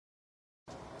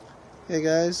Hey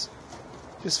guys,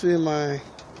 just feeding my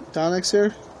Doneks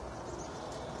here.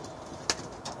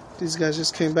 These guys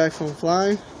just came back from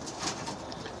flying.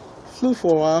 Flew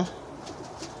for a while.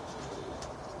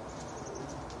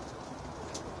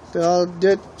 They all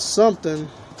did something,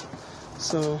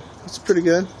 so it's pretty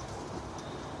good.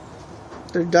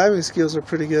 Their diving skills are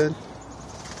pretty good.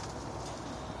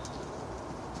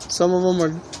 Some of them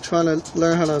are trying to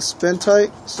learn how to spin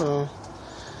tight, so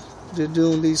they're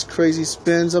doing these crazy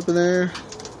spins up in the air.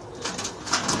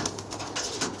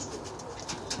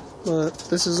 But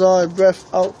this is all I breathed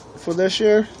out for this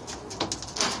year.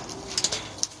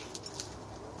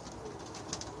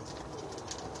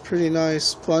 Pretty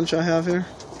nice bunch I have here.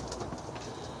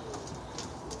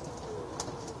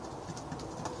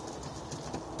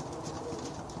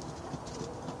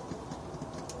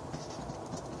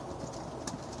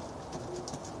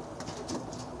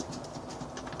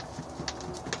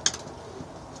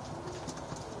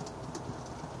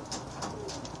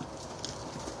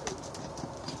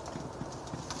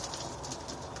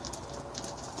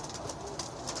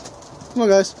 Come on,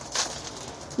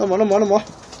 guys. No more, no more, no more.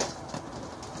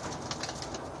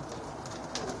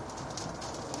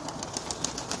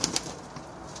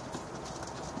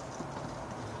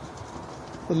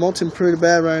 The molting pretty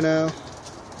bad right now,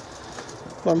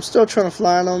 but I'm still trying to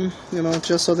fly them, you know,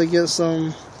 just so they get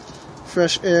some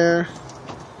fresh air,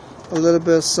 a little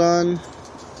bit of sun,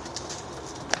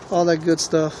 all that good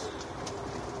stuff.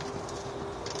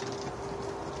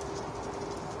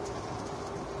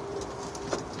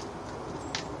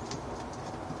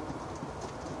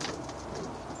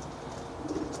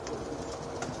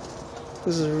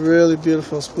 This is a really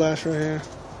beautiful splash right here.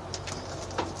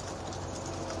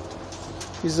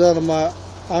 He's out of my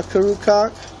Akaru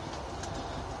cock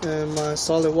and my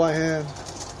solid white hand.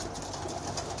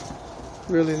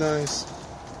 Really nice.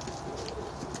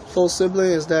 Full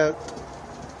sibling is that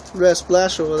red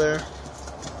splash over there.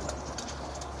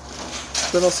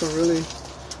 Spit out some really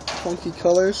funky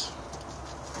colors.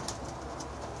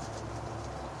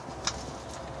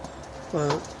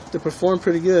 But they perform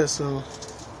pretty good, so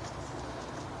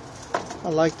I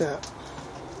like that.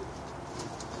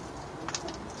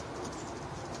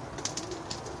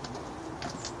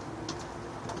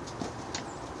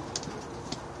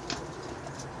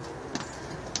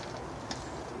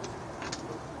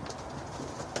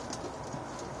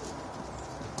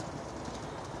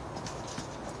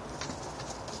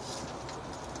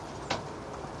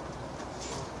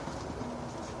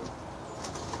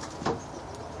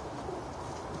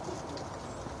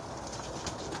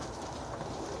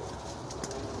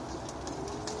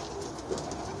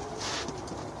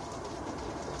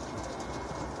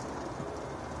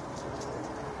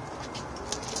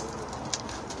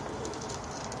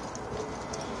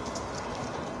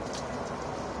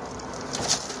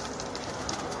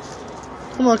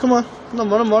 Come on, come on. No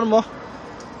more, no more, no more.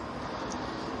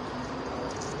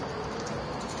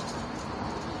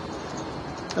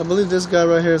 I believe this guy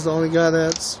right here is the only guy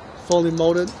that's fully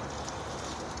molded.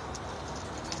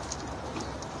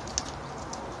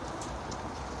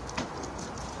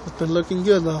 It's been looking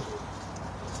good though.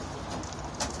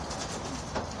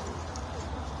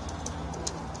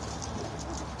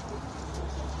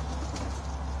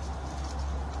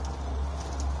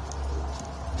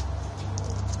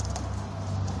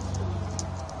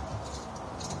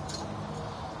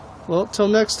 Well, till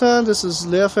next time, this is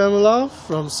Liab Family Loft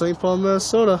from St. Paul,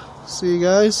 Minnesota. See you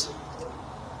guys.